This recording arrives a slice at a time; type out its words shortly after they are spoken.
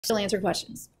Still answer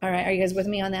questions. All right, are you guys with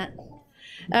me on that? All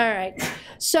right,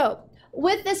 so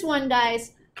with this one,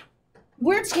 guys,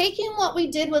 we're taking what we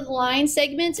did with line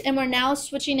segments and we're now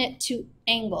switching it to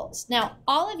angles. Now,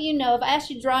 all of you know, if I asked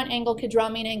you to draw an angle, could draw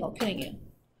me an angle, couldn't you?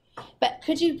 But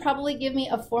could you probably give me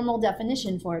a formal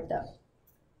definition for it, though?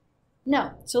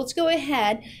 No. So let's go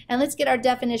ahead and let's get our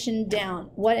definition down,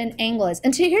 what an angle is.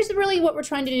 And so here's really what we're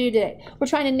trying to do today. We're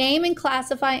trying to name and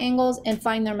classify angles and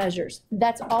find their measures.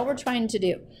 That's all we're trying to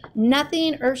do.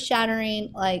 Nothing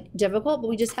earth-shattering, like difficult, but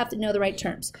we just have to know the right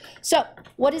terms. So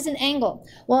what is an angle?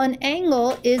 Well, an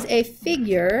angle is a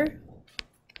figure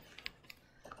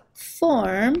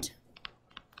formed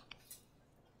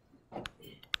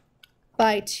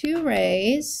by two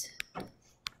rays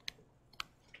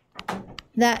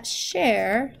that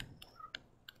share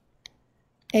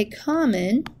a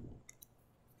common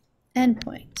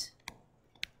endpoint.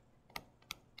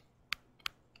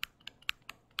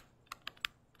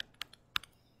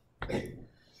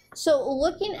 So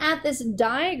looking at this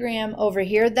diagram over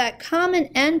here, that common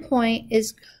endpoint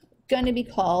is going to be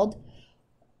called,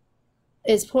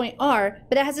 is point R,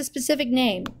 but it has a specific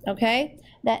name, okay?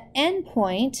 That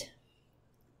endpoint,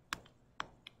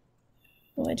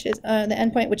 which is the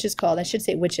endpoint, which is called, I should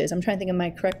say which is, I'm trying to think of my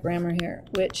correct grammar here,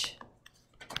 which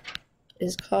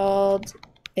is called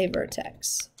a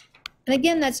vertex. And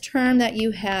again, that's a term that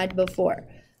you had before.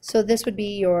 So this would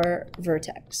be your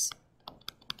vertex.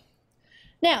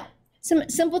 Now, some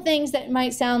simple things that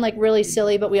might sound like really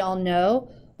silly, but we all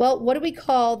know. Well, what do we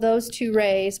call those two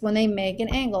rays when they make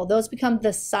an angle? Those become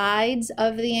the sides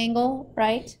of the angle,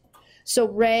 right? So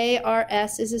ray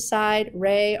RS is a side,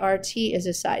 ray RT is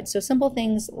a side. So simple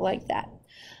things like that.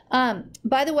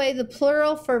 By the way, the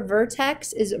plural for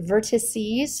vertex is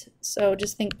vertices. So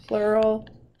just think plural,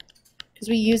 because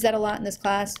we use that a lot in this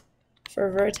class.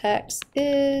 For vertex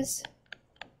is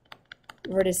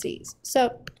vertices.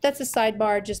 So that's a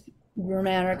sidebar, just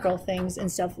grammatical things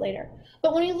and stuff later.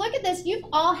 But when you look at this, you've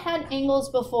all had angles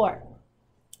before.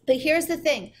 But here's the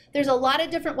thing. There's a lot of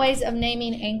different ways of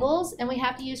naming angles, and we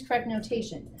have to use correct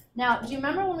notation. Now, do you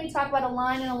remember when we talk about a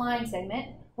line and a line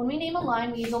segment? When we name a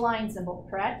line, we use a line symbol,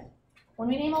 correct? When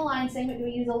we name a line segment, we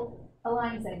use a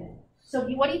line segment. So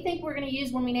what do you think we're going to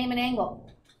use when we name an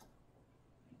angle?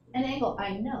 An angle.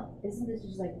 I know. Isn't this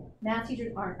just like math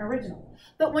teachers aren't original?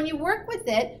 But when you work with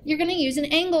it, you're going to use an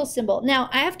angle symbol. Now,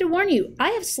 I have to warn you,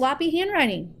 I have sloppy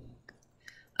handwriting.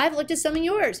 I've looked at some of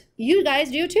yours. You guys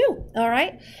do too, all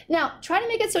right? Now, try to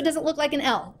make it so it doesn't look like an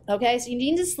L, okay? So you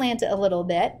need to slant it a little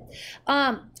bit.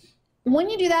 When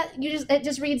you do that, it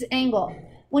just reads angle.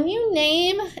 When you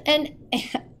name an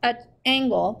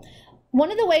angle,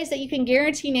 one of the ways that you can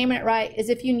guarantee naming it right is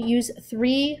if you use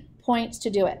 3 points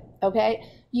to do it, okay?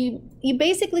 You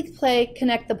basically play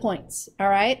connect the points, all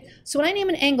right? So when I name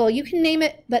an angle, you can name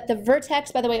it, but the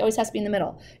vertex, by the way, always has to be in the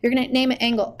middle. You're going to name it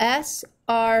angle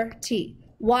SRT.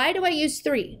 Why do I use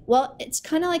 3? Well, it's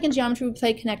kind of like in geometry, we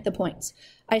play connect the points.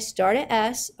 I start at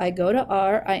S, I go to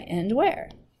R, I end where?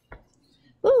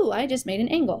 Ooh, I just made an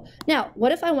angle. Now,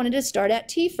 what if I wanted to start at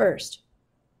T first?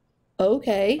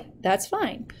 Okay, that's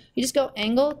fine. You just go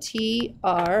angle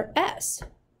TRS.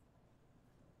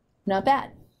 Not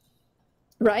bad,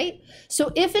 right?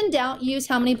 So if in doubt, use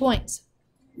how many points?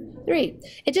 3.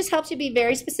 It just helps you be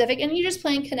very specific, and you're just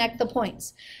playing connect the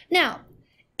points. Now,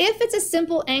 if it's a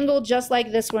simple angle just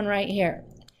like this one right here,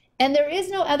 and there is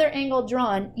no other angle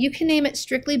drawn, you can name it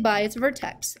strictly by its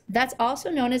vertex. That's also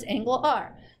known as angle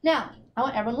R. Now, I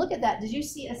want everyone to look at that. Did you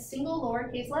see a single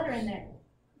lowercase letter in there?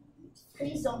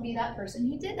 Please don't be that person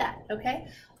who did that, okay?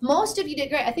 Most of you did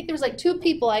great. I think there was like 2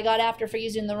 people I got after for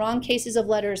using the wrong cases of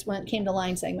letters when it came to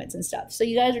line segments and stuff. So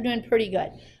you guys are doing pretty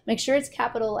good. Make sure it's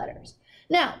capital letters.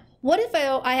 Now, what if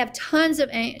I have tons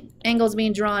of angles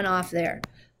being drawn off there?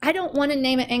 I don't want to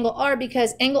name it angle R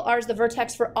because angle R is the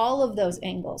vertex for all of those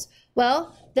angles.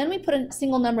 Well, then we put a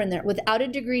single number in there without a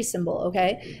degree symbol,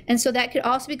 okay? And so that could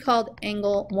also be called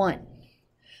angle 1.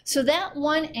 So that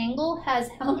one angle has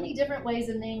how many different ways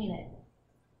of naming it?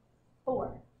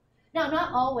 4. Now,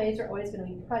 not all ways are always going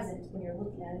to be present when you're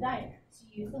looking at a diagram. So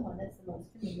you use the one that's the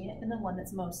most convenient and the one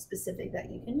that's most specific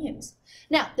that you can use.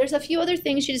 Now, there's a few other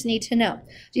things you just need to know.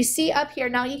 Do you see up here?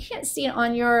 Now, you can't see it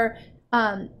on your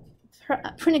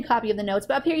printed copy of the notes,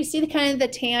 but up here you see the kind of the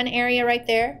tan area right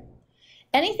there.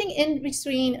 Anything in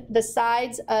between the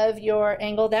sides of your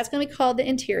angle, that's going to be called the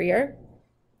interior.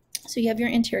 So you have your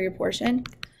interior portion.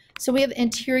 So we have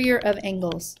interior of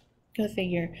angles. Go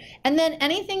figure. And then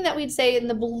anything that we'd say in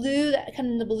the blue, that kind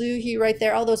of in the blue hue right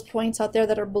there, all those points out there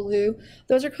that are blue,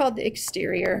 those are called the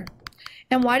exterior.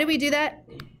 And why do we do that?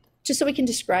 Just so we can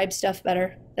describe stuff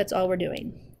better. That's all we're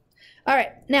doing. All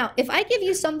right, now, if I give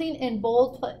you something in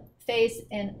bold face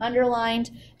and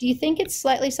underlined, do you think it's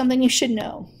slightly something you should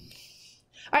know?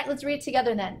 All right, let's read it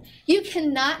together then. You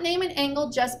cannot name an angle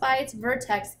just by its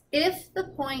vertex if the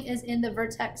point is in the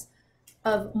vertex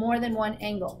of more than one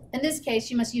angle. In this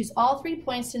case, you must use all 3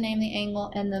 points to name the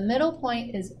angle, and the middle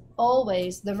point is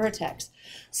always the vertex.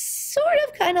 Sort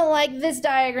of kind of like this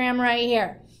diagram right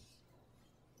here.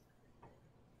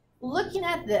 Looking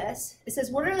at this, it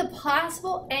says, what are the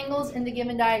possible angles in the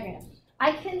given diagram?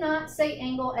 I cannot say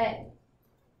angle A,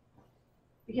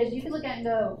 because you can look at it and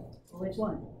go, well, which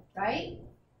one, right?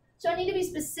 So I need to be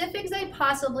specific as I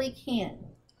possibly can.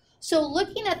 So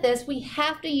looking at this, we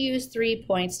have to use 3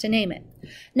 points to name it.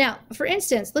 Now, for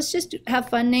instance, let's just have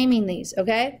fun naming these,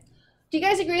 okay? Do you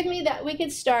guys agree with me that we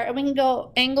could start and we can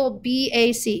go angle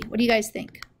BAC? What do you guys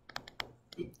think?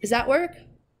 Does that work?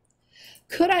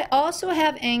 Could I also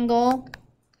have angle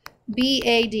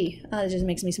BAD? Oh, that just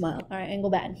makes me smile. All right, angle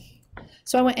bad.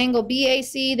 So I went angle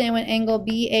BAC, then I went angle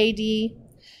BAD.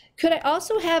 Could I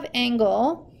also have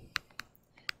angle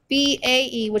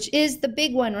BAE, which is the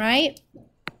big one, right?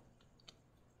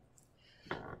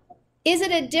 Is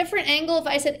it a different angle if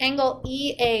I said angle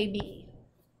EAB?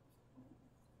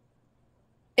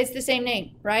 It's the same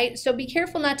name, right? So be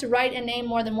careful not to write a name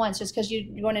more than once just because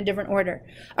you go in a different order.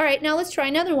 All right, now let's try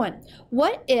another one.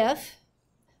 What if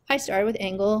I started with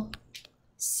angle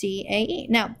CAE?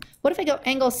 Now, what if I go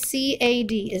angle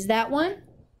CAD? Is that one?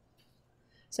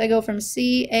 So I go from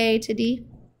CA to D,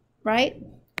 right?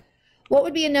 What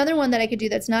would be another one that I could do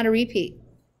that's not a repeat?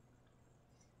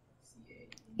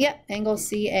 Yep, angle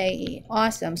CAE.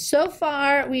 Awesome. So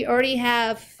far, we already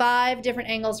have 5 different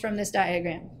angles from this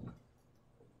diagram.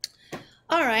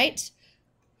 All right,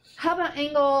 how about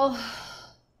angle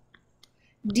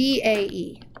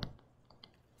DAE?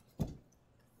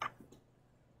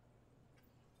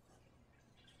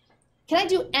 Can I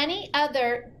do any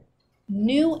other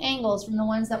new angles from the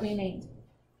ones that we named?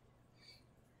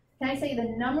 Can I say the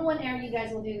 #1 error you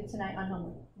guys will do tonight on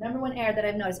homework? #1 error that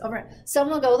I've noticed. Over,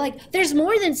 someone will go like, there's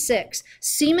more than 6.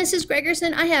 See, Mrs.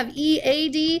 Gregerson, I have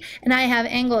EAD and I have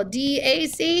angle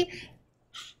DAC.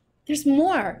 There's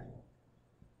more.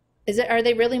 Are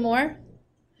they really more?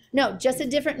 No, just a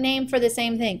different name for the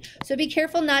same thing. So be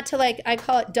careful not to, like, I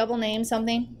call it double name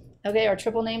something, okay, or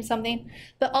triple name something.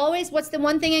 But always, what's the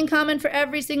one thing in common for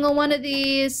every single one of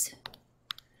these?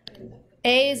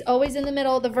 A is always in the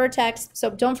middle of the vertex, so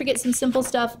don't forget some simple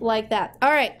stuff like that.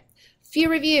 All right, few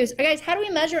reviews. All right, guys, how do we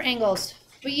measure angles?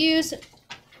 We use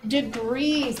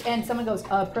degrees, and someone goes,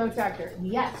 a protractor.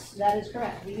 Yes, that is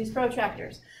correct. We use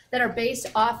protractors that are based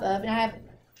off of, and I have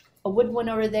a wood one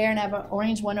over there, and I have an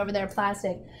orange one over there,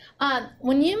 plastic.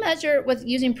 When you measure with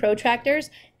using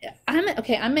protractors, I'm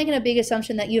making a big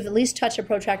assumption that you've at least touched a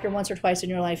protractor once or twice in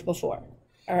your life before,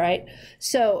 all right?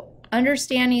 So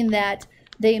understanding that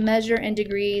they measure in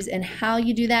degrees and how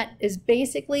you do that is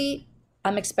basically,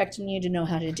 I'm expecting you to know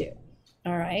how to do,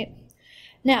 all right?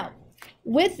 Now,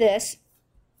 with this,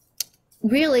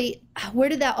 really, where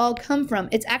did that all come from?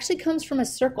 It actually comes from a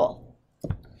circle.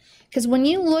 Because when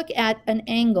you look at an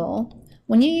angle,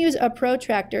 when you use a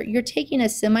protractor, you're taking a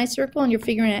semicircle and you're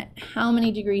figuring out how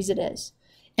many degrees it is.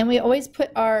 And we always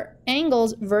put our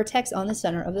angles vertex on the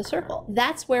center of the circle.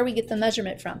 That's where we get the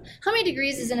measurement from. How many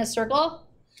degrees is in a circle?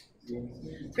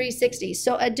 360.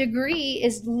 So a degree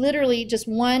is literally just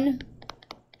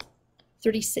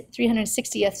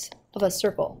 1/360th of a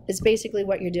circle is basically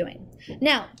what you're doing.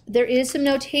 Now, there is some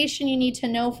notation you need to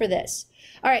know for this.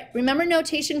 All right, remember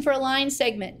notation for a line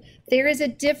segment. There is a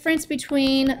difference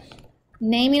between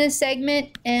naming a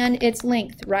segment and its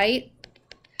length, right?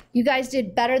 You guys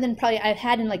did better than probably I've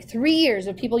had in like 3 years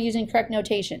of people using correct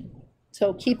notation.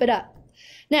 So keep it up.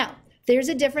 Now, there's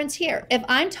a difference here. If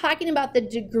I'm talking about the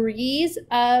degrees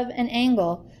of an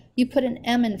angle, you put an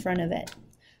M in front of it.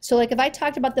 So like if I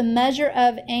talked about the measure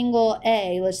of angle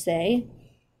A, let's say,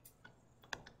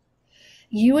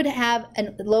 you would have a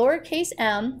lowercase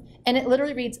m, and it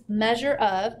literally reads measure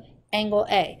of angle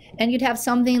A. And you'd have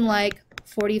something like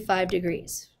 45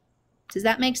 degrees. Does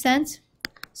that make sense?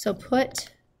 So put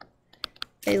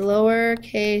a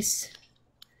lowercase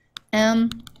m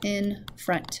in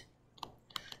front.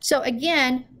 So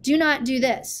again, do not do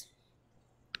this.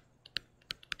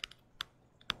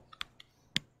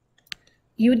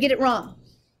 You would get it wrong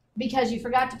because you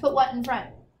forgot to put what in front.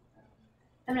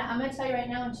 I'm going to tell you right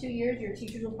now, in 2 years, your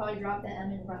teachers will probably drop the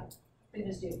M in front. They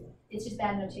just do. It's just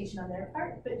bad notation on their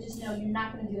part, but just know you're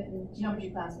not going to do it in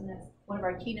geometry class, and that's one of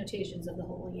our key notations of the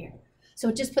whole year.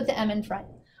 So just put the M in front.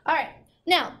 All right.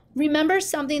 Now, remember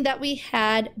something that we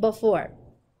had before.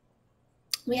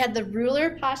 We had the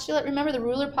ruler postulate. Remember, the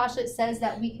ruler postulate says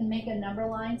that we can make a number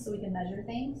line so we can measure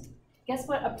things. Guess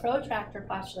what a protractor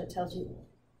postulate tells you?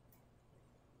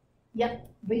 Yep,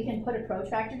 we can put a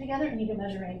protractor together and you can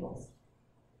measure angles.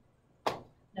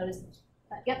 Notice,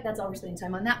 yep, that's all we're spending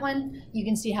time on that one. You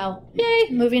can see how, yay,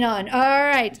 moving on. All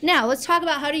right, now let's talk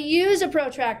about how to use a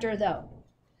protractor though.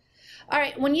 All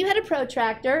right, when you had a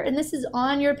protractor, and this is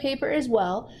on your paper as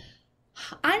well,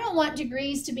 I don't want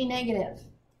degrees to be negative.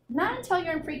 Not until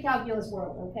you're in pre-calculus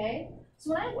world, okay?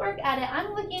 So when I work at it,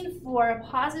 I'm looking for a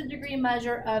positive degree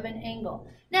measure of an angle.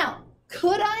 Now,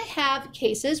 could I have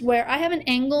cases where I have an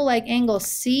angle like angle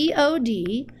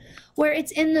COD, where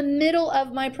it's in the middle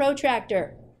of my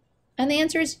protractor? And the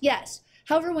answer is yes.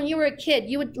 However, when you were a kid,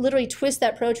 you would literally twist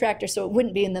that protractor so it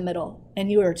wouldn't be in the middle, and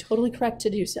you are totally correct to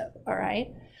do so, all right?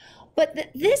 But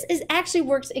this actually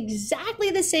works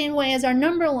exactly the same way as our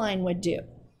number line would do.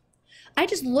 I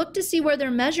just look to see where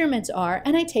their measurements are,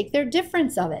 and I take their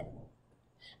difference of it.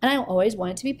 And I always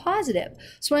want it to be positive.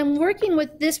 So I'm working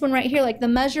with this one right here, like the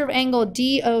measure of angle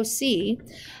DOC. You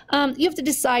have to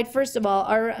decide, first of all,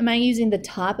 am I using the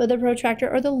top of the protractor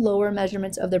or the lower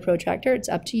measurements of the protractor? It's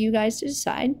up to you guys to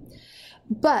decide.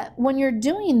 But when you're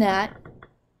doing that,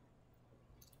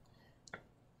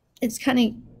 it's kind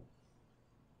of,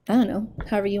 I don't know,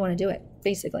 however you want to do it,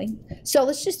 basically. So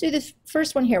let's just do this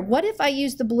first one here. What if I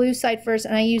use the blue side first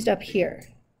and I used up here?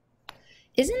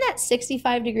 Isn't that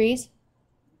 65 degrees?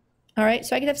 All right,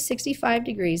 so I could have 65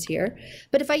 degrees here.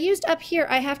 But if I used up here,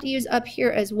 I have to use up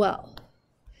here as well.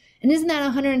 And isn't that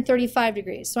 135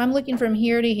 degrees? So I'm looking from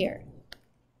here to here.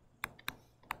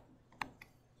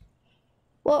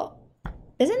 Well,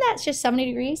 isn't that just 70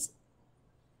 degrees?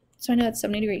 So I know that's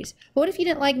 70 degrees. But what if you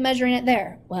didn't like measuring it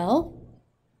there? Well,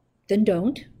 then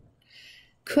don't.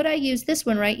 Could I use this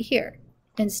one right here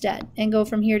instead and go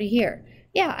from here to here?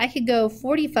 Yeah, I could go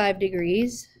 45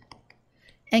 degrees.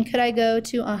 And could I go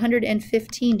to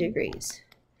 115 degrees?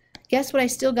 Guess what I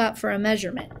still got for a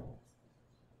measurement?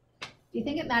 Do you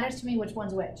think it matters to me which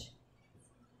one's which?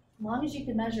 As long as you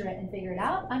can measure it and figure it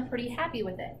out, I'm pretty happy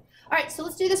with it. All right, so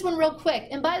let's do this one real quick.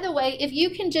 And by the way, if you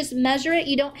can just measure it,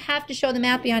 you don't have to show the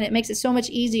math behind it. It makes it so much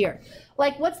easier.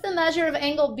 Like, what's the measure of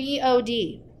angle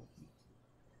BOD?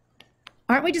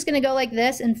 Aren't we just going to go like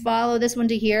this and follow this one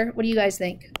to here? What do you guys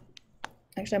think?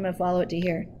 Actually, I'm going to follow it to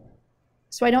here.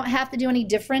 So I don't have to do any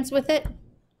difference with it.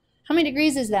 How many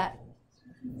degrees is that?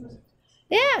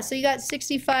 Yeah, so you got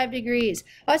 65 degrees.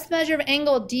 What's the measure of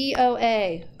angle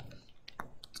DOA?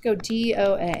 Let's go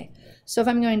DOA. So if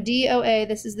I'm going DOA,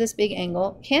 this is this big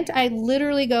angle. Can't I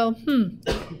literally go,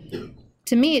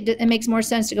 To me, it makes more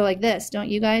sense to go like this. Don't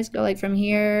you guys? Go like from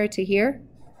here to here.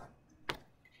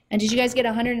 And did you guys get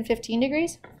 115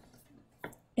 degrees?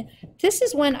 This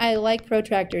is when I like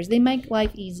protractors. They make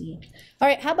life easy. All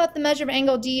right, how about the measure of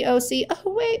angle DOC?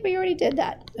 Oh, wait, we already did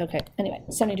that. Okay, anyway,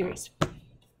 70 degrees.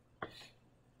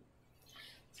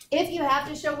 If you have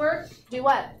to show work, do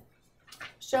what?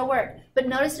 Show work. But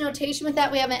notice the notation with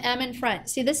that, we have an M in front.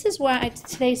 See, this is why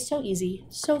today's so easy,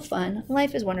 so fun.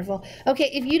 Life is wonderful.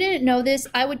 Okay, if you didn't know this,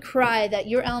 I would cry that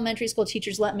your elementary school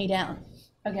teachers let me down.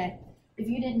 Okay, if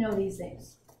you didn't know these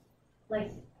things.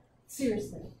 Like,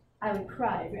 seriously. I would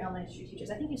cry if your elementary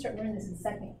teachers. I think you start learning this in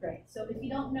 2nd grade. So if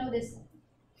you don't know this,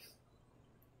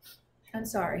 I'm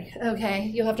sorry.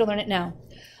 Okay, you'll have to learn it now.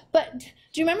 But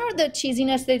do you remember the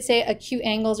cheesiness? They'd say acute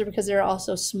angles are because they're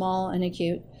also small and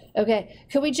acute. Okay,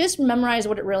 could we just memorize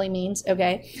what it really means?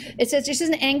 Okay, it says this is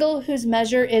an angle whose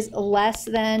measure is less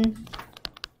than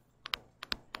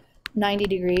 90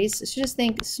 degrees. So just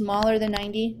think smaller than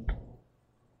 90.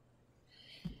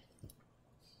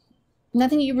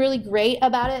 Nothing really great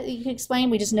about it that you can explain.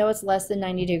 We just know it's less than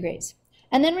 90 degrees.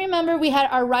 And then remember, we had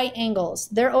our right angles.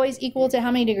 They're always equal to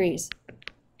how many degrees?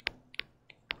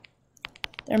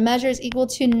 Their measure is equal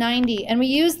to 90. And we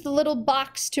use the little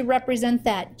box to represent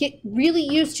that. Get really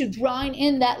used to drawing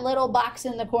in that little box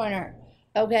in the corner.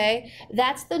 Okay?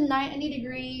 That's the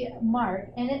 90-degree mark.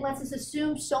 And it lets us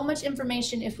assume so much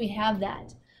information if we have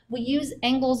that. We use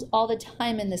angles all the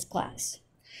time in this class.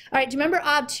 All right, do you remember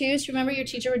obtuse? Remember your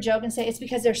teacher would joke and say, it's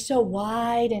because they're so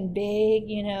wide and big,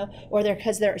 you know, or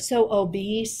because they're so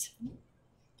obese.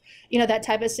 You know, that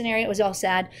type of scenario. It was all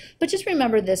sad. But just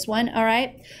remember this one, all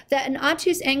right? That an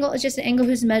obtuse angle is just an angle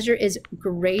whose measure is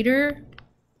greater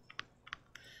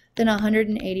than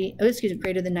 180. Oh, excuse me,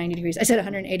 greater than 90 degrees. I said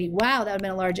 180. Wow, that would have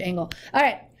been a large angle. All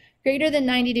right, greater than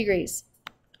 90 degrees.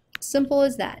 Simple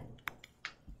as that.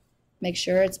 Make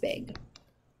sure it's big.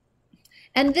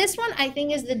 And this one, I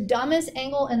think, is the dumbest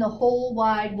angle in the whole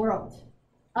wide world.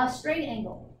 A straight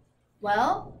angle.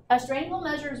 Well, a straight angle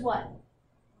measures what?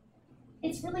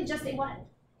 It's really just a what?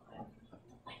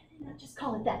 cannot just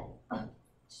call it that? Oh, it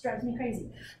just drives me crazy.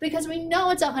 Because we know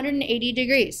it's 180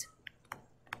 degrees.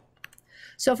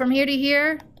 So from here to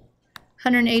here,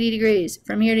 180 degrees.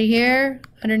 From here to here,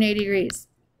 180 degrees.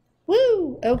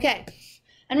 Woo! Okay.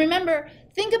 And remember,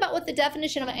 think about what the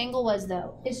definition of an angle was,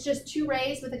 though. It's just two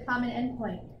rays with a common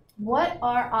endpoint. What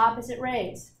are opposite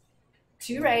rays?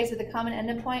 Two rays with a common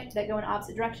endpoint that go in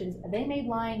opposite directions. They made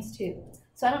lines, too.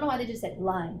 So I don't know why they just said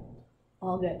line.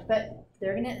 All good. But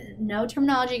they're going to, no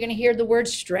terminology. You're going to hear the word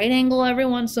straight angle every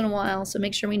once in a while, so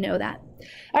make sure we know that.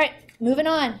 All right, moving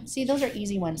on. See, those are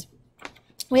easy ones.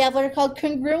 We have what are called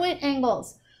congruent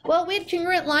angles. Well, we had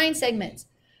congruent line segments.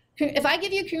 If I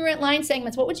give you congruent line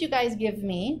segments, what would you guys give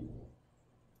me?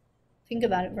 Think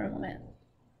about it for a moment.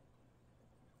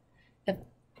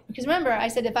 Because remember, I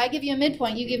said if I give you a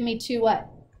midpoint, you give me two what?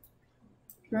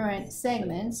 Congruent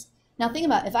segments. Now think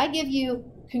about it. If I give you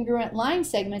congruent line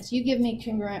segments, you give me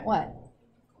congruent what?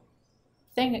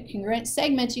 Congruent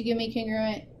segments, you give me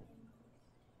congruent.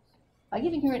 If I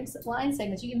give you congruent line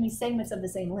segments, you give me segments of the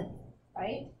same length,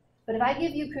 right? But if I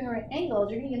give you congruent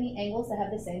angles, you're going to give me angles that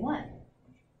have the same length.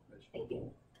 Thank you.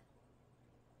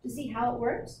 To see how it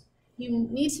works, you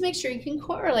need to make sure you can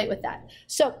correlate with that.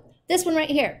 So this one right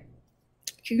here,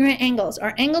 congruent angles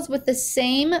are angles with the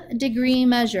same degree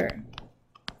measure.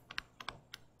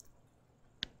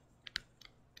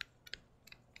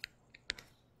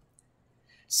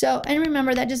 So, and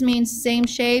remember that just means same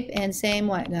shape and same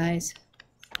what, guys?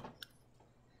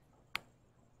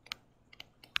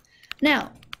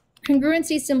 Now,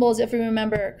 congruency symbols, if we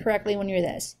remember correctly when you're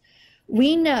this,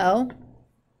 we know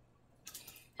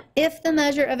if the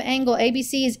measure of angle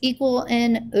ABC is equal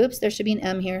in, oops, there should be an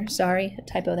M here, sorry, a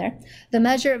typo there. The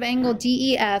measure of angle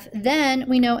DEF, then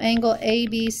we know angle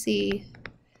ABC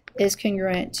is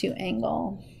congruent to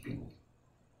angle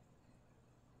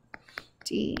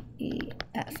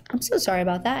DEF. I'm so sorry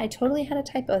about that. I totally had a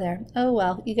typo there. Oh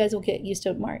well, you guys will get used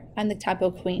to it, Mark. I'm the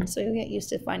typo queen, so you'll get used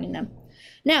to finding them.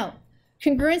 Now,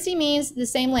 congruency means the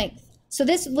same length. So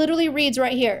this literally reads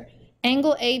right here.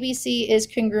 Angle ABC is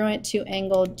congruent to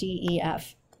angle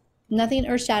DEF. Nothing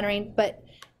earth-shattering, but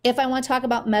if I want to talk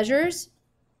about measures,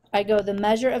 I go the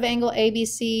measure of angle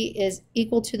ABC is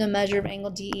equal to the measure of angle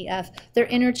DEF. They're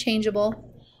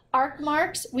interchangeable. Arc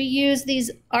marks, we use these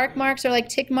arc marks are like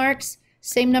tick marks.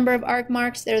 Same number of arc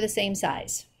marks, they're the same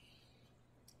size.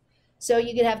 So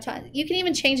you could have time. You can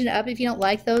even change it up if you don't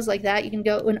like those like that. You can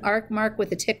go an arc mark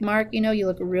with a tick mark. You know, you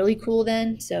look really cool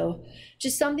then. So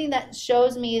just something that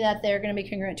shows me that they're going to be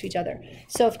congruent to each other.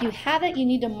 So if you have it, you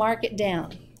need to mark it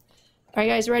down. Are you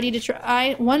guys ready to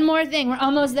try? One more thing. We're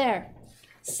almost there.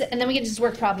 And then we get to just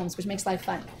work problems, which makes life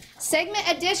fun. Segment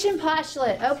addition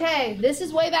postulate. Okay, this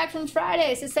is way back from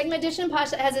Friday. So segment addition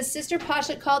postulate has a sister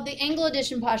postulate called the angle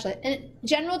addition postulate. In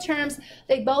general terms,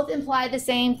 they both imply the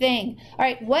same thing. All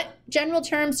right, what general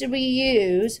terms did we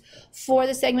use for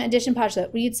the segment addition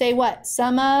postulate? We'd say what?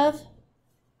 Sum of?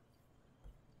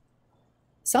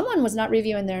 Someone was not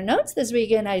reviewing their notes this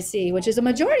weekend, I see, which is a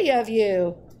majority of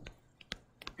you.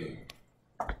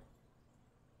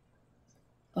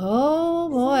 Oh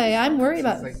boy, I'm worried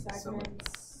about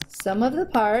sum of the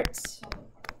parts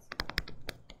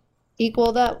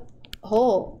equal the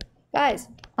whole. Guys,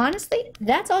 honestly,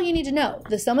 that's all you need to know.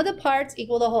 The sum of the parts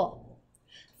equal the whole.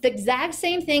 The exact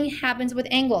same thing happens with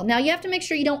angle. Now you have to make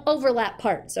sure you don't overlap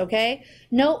parts, okay?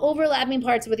 No overlapping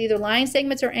parts with either line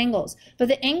segments or angles. But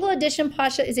the angle addition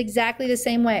postulate is exactly the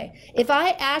same way. If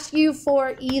I ask you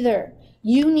for either,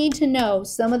 you need to know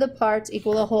sum of the parts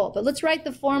equal the whole. But let's write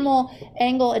the formal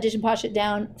angle addition postulate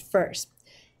down first.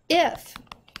 If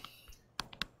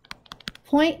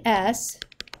point S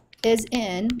is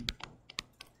in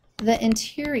the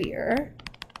interior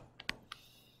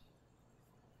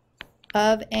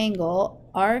of angle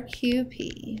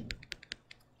RQP,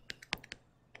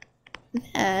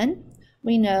 then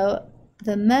we know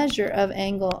the measure of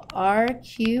angle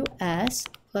RQS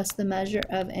plus the measure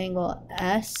of angle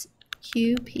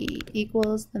SQP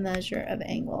equals the measure of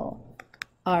angle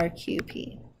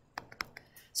RQP.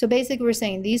 So basically we're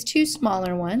saying these two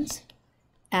smaller ones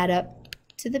add up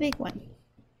to the big one,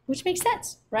 which makes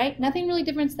sense, right? Nothing really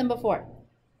different than before.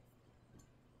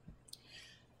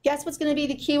 Guess what's going to be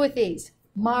the key with these?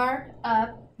 Mark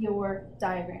up your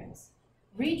diagrams.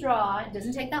 Redraw, it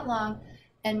doesn't take that long,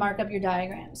 and mark up your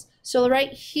diagrams. So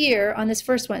right here on this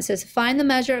first one, it says find the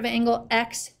measure of angle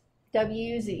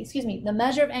XWZ, excuse me, the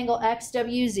measure of angle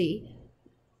XWZ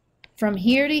from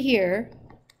here to here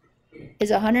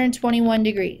is 121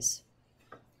 degrees.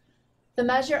 The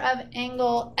measure of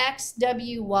angle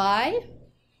XWY,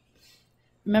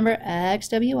 remember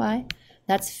XWY,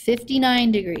 that's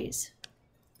 59 degrees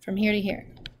from here to here.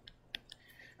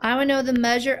 I want to know the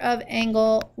measure of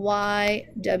angle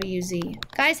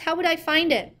YWZ. Guys, how would I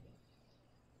find it?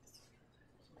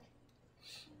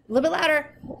 A little bit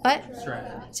louder. What?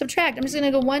 Subtract. I'm just going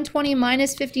to go 120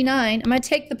 minus 59. I'm going to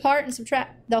take the part and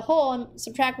subtract the whole and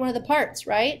subtract one of the parts,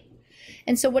 right?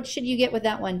 And so what should you get with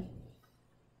that one?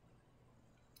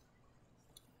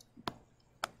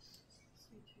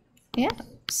 Yeah,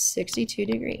 62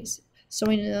 degrees. So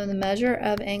we know the measure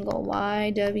of angle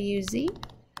YWZ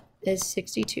is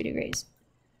 62 degrees.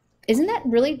 Isn't that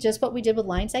really just what we did with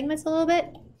line segments a little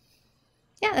bit?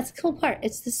 Yeah, that's the cool part.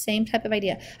 It's the same type of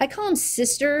idea. I call them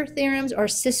sister theorems or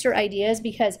sister ideas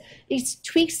because it's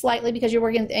tweaked slightly because you're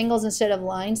working with angles instead of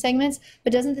line segments,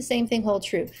 but doesn't the same thing hold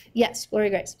true? Yes, Gloria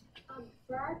Grace.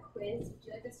 For our quiz, would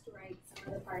you like us to write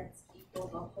some of the parts equal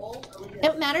the whole?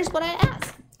 It matters what I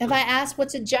ask. If I ask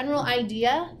what's a general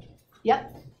idea,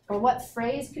 yep, or what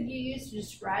phrase could you use to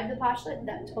describe the postulate,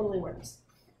 that totally works.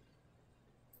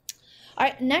 All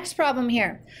right, next problem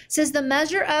here. It says the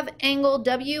measure of angle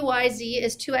WYZ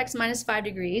is 2x minus 5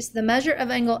 degrees. The measure of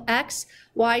angle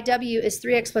XYW is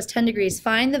 3x plus 10 degrees.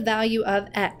 Find the value of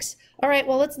x. All right,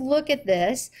 well, let's look at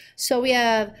this. So we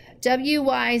have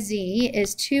WYZ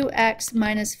is 2x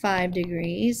minus 5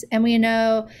 degrees, and we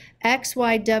know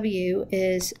XYW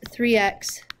is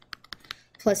 3x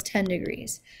plus 10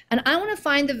 degrees. And I want to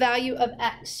find the value of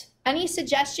x. Any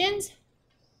suggestions?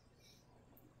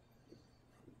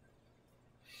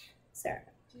 Sarah.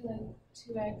 Do like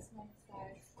 2x minus 5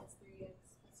 plus 3x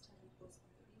plus 10 equals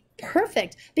 30.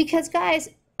 Perfect. Because guys,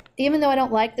 even though I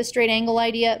don't like the straight angle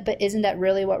idea, but isn't that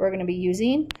really what we're going to be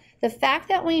using? The fact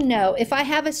that we know if I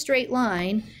have a straight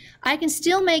line, I can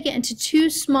still make it into two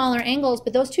smaller angles,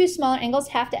 but those two smaller angles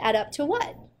have to add up to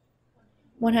what?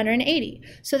 180.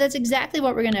 So that's exactly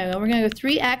what we're going to go. We're going to go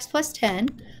 3x plus 10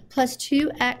 plus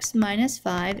 2x minus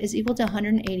 5 is equal to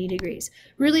 180 degrees.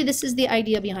 Really, this is the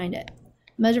idea behind it.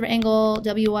 Measure of angle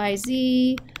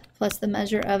WYZ plus the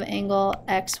measure of angle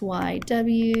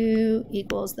XYW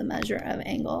equals the measure of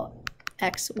angle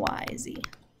XYZ.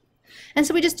 And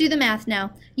so we just do the math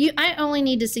now. I only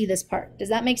need to see this part. Does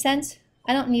that make sense?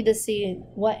 I don't need to see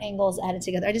what angles added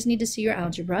together. I just need to see your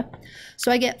algebra.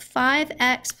 So I get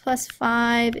 5x plus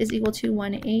 5 is equal to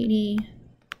 180.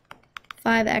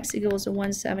 5x equals to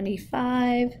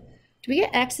 175. Do we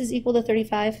get x is equal to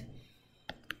 35?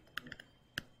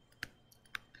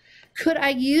 Could I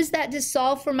use that to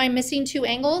solve for my missing two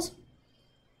angles?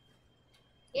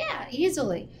 Yeah,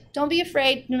 easily. Don't be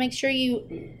afraid to make sure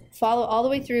you follow all the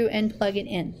way through and plug it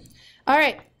in. All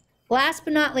right, last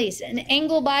but not least, an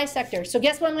angle bisector. So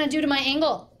guess what I'm going to do to my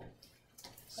angle?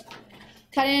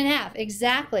 Cut it in half,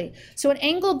 exactly. So an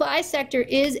angle bisector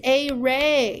is a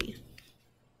ray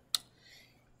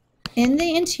in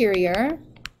the interior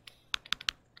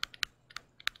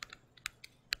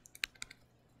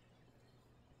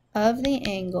of the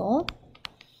angle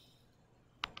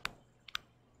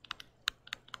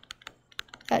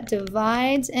that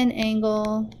divides an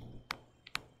angle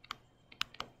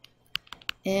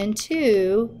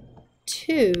into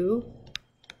two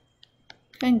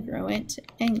congruent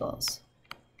angles.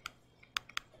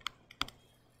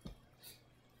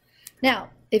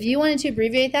 Now, if you wanted to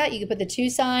abbreviate that, you could put the 2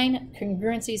 sign,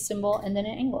 congruency symbol, and then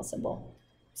an angle symbol.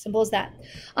 Simple as that.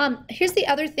 Here's the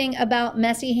other thing about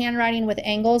messy handwriting with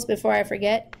angles before I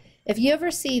forget. If you ever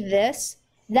see this,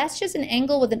 that's just an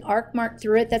angle with an arc mark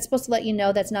through it. That's supposed to let you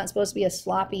know that's not supposed to be a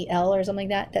sloppy L or something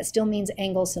like that. That still means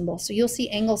angle symbol. So you'll see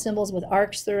angle symbols with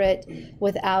arcs through it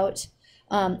without.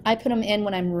 I put them in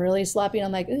when I'm really sloppy and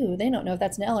I'm like, ooh, they don't know if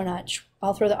that's an L or not.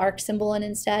 I'll throw the arc symbol in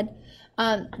instead.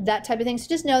 That type of thing. So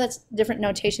just know that's different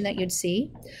notation that you'd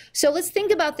see. So let's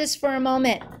think about this for a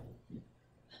moment.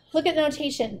 Look at the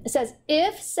notation. It says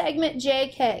if segment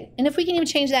JK, and if we can even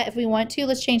change that if we want to,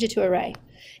 let's change it to a ray.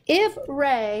 If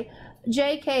ray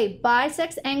JK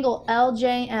bisects angle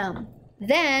LJM,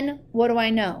 then what do I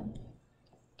know?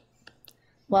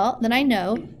 Well, then I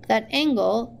know that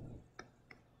angle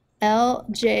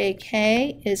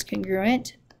LJK is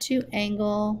congruent to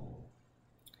angle,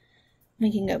 we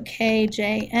can go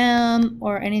KJM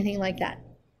or anything like that.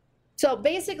 So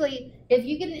basically, if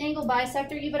you get an angle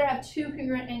bisector, you better have two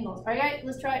congruent angles. All right, guys,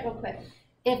 let's try it real quick.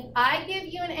 If I give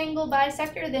you an angle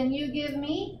bisector, then you give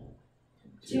me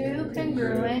two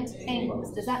congruent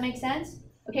angles. Does that make sense?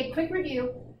 Okay, quick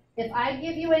review. If I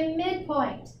give you a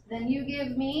midpoint, then you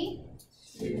give me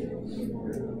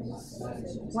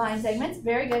line segments.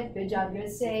 Very good. Good job.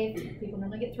 Good save. People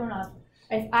normally get thrown off.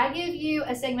 If I give you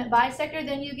a segment bisector,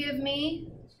 then you give me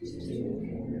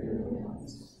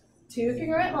Two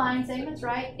congruent line segments,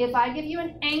 right? If I give you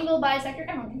an angle bisector,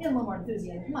 come on, get a little more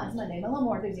enthusiasm. Come on, it's Monday, but a little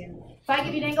more enthusiasm. If I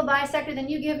give you an angle bisector, then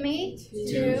you give me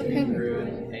two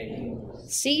congruent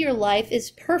angles. See, your life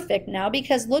is perfect now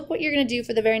because look what you're going to do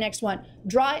for the very next one.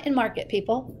 Draw it and mark it,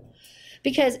 people.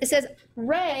 Because it says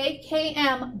ray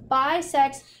KM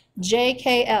bisects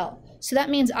JKL. So that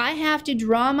means I have to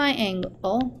draw my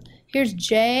angle. Here's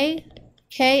JKL.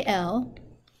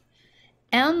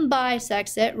 M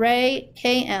bisects it, ray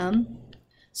KM.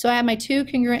 So I have my two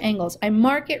congruent angles. I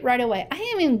mark it right away. I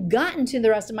haven't even gotten to the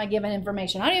rest of my given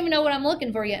information. I don't even know what I'm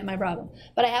looking for yet in my problem,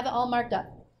 but I have it all marked up.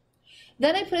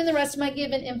 Then I put in the rest of my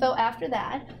given info after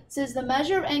that. It says the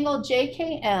measure of angle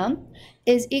JKM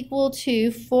is equal to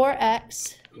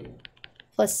 4x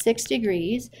plus 6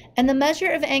 degrees, and the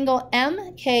measure of angle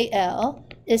MKL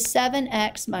is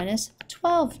 7x minus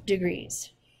 12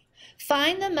 degrees.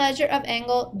 Find the measure of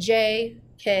angle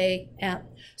JKM.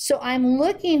 So I'm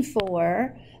looking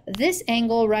for this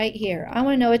angle right here. I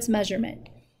want to know its measurement.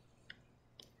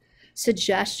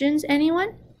 Suggestions,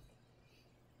 anyone?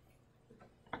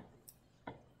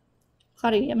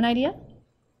 Claudia, you have an idea?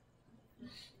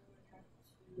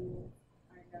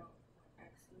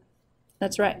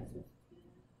 That's right.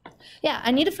 Yeah,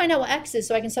 I need to find out what x is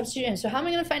so I can substitute in. So how am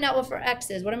I going to find out what for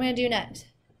x is? What am I going to do next?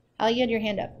 Ali, you had your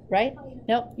hand up, right? Oh, yeah.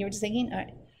 Nope, you were just thinking? All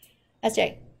right.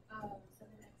 SJ. 7x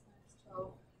minus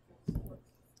 12.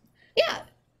 Yeah,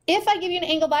 if I give you an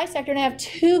angle bisector and I have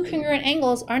two congruent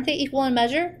angles, aren't they equal in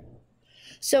measure?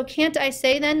 So can't I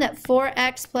say then that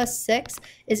 4x plus 6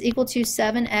 is equal to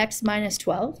 7x minus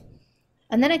 12?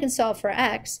 And then I can solve for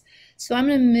x. So I'm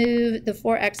going to move the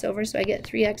 4x over so I get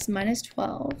 3x minus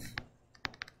 12.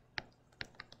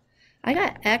 I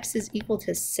got x is equal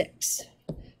to 6.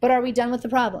 But are we done with the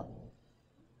problem?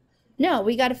 No,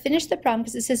 we got to finish the problem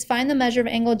because it says find the measure of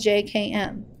angle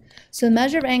JKM. So the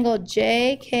measure of angle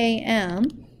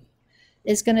JKM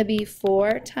is going to be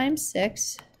 4 times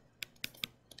 6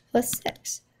 plus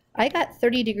 6. I got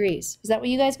 30 degrees. Is that what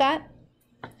you guys got?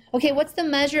 Okay, what's the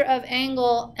measure of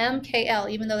angle MKL,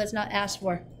 even though that's not asked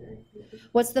for?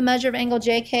 What's the measure of angle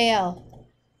JKL?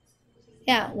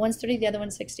 Yeah, one's 30, the other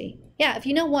one's 60. Yeah, if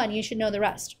you know one, you should know the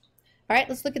rest. All right,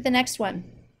 let's look at the next one.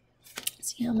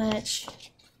 See how much.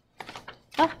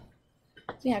 Oh,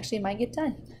 we actually might get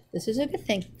done. This is a good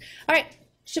thing. All right,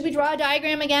 should we draw a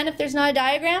diagram again if there's not a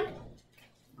diagram?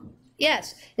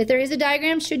 Yes. If there is a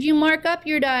diagram, should you mark up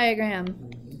your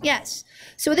diagram? Yes.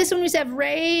 So this one we have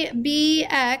ray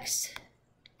BX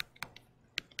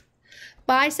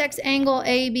bisects angle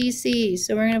ABC.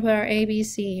 So we're going to put our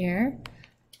ABC here.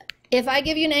 If I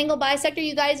give you an angle bisector,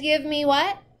 you guys give me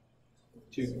what?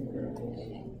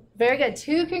 Very good.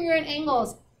 Two congruent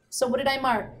angles. So what did I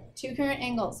mark? Two congruent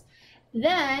angles.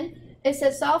 Then it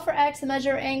says solve for x, the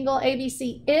measure of angle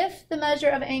ABC. If the measure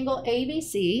of angle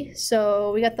ABC,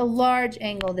 so we got the large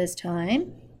angle this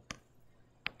time.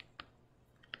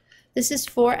 This is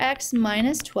 4x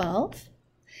minus 12.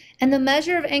 And the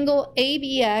measure of angle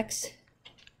ABX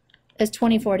is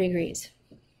 24 degrees.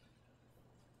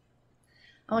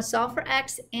 I want to solve for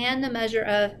x and the measure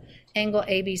of angle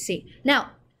ABC.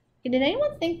 Now, did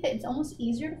anyone think that it's almost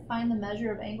easier to find the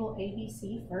measure of angle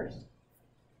ABC first?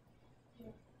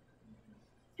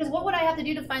 Because what would I have to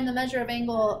do to find the measure of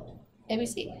angle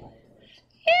ABC?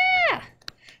 Yeah!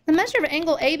 The measure of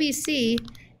angle ABC,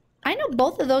 I know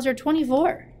both of those are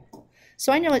 24.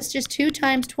 So I know it's just 2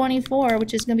 times 24,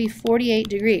 which is going to be 48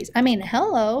 degrees. I mean,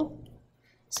 hello.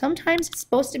 Sometimes it's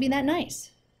supposed to be that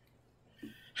nice.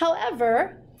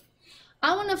 However,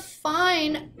 I want to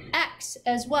find x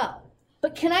as well.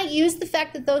 But can I use the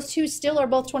fact that those two still are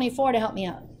both 24 to help me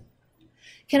out?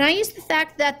 Can I use the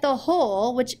fact that the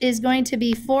whole, which is going to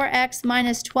be 4x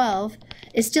minus 12,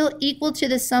 is still equal to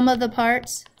the sum of the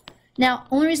parts? Now,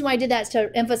 only reason why I did that is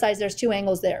to emphasize there's two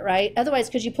angles there, right? Otherwise,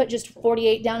 could you put just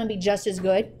 48 down and be just as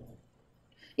good?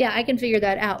 Yeah, I can figure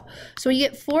that out. So we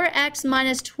get 4x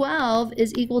minus 12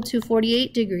 is equal to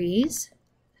 48 degrees.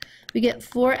 We get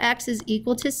 4x is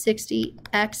equal to 60.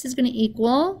 X is going to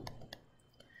equal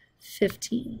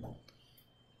 15.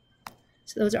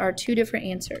 So those are our two different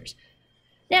answers.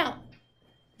 Now,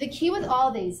 the key with all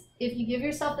these, if you give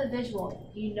yourself the visual,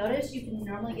 you notice you can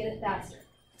normally get it faster.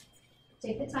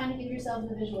 Take the time to give yourself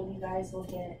the visual, you guys will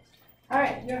get it. All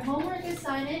right, your homework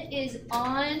assignment is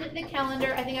on the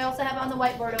calendar. I think I also have it on the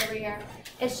whiteboard over here.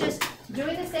 It's just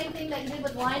doing the same thing that you did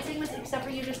with line segments, except for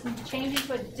you just changing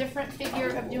to a different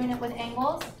figure of doing it with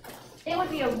angles. It would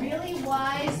be a really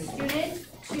wise student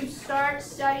to start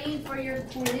studying for your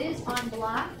quiz on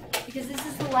block, because this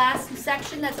is the last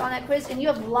section that's on that quiz, and you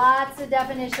have lots of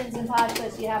definitions and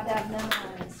postulates you have to have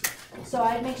memorized. So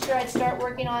I'd make sure I'd start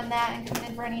working on that and come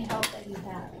in for any help that you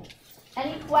have.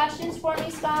 Any questions for me,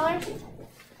 scholars?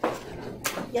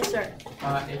 Yes, sir.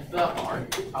 If the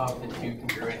arc of the two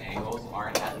congruent angles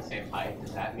aren't at the same height,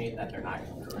 does that mean that they're not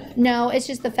congruent? No, it's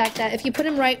just the fact that if you put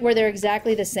them right where they're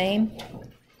exactly the same,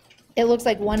 it looks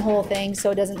like one whole thing,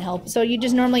 so it doesn't help. So you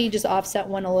just normally offset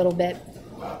one a little bit.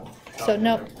 So So it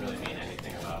no. doesn't really mean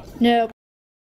anything about. No,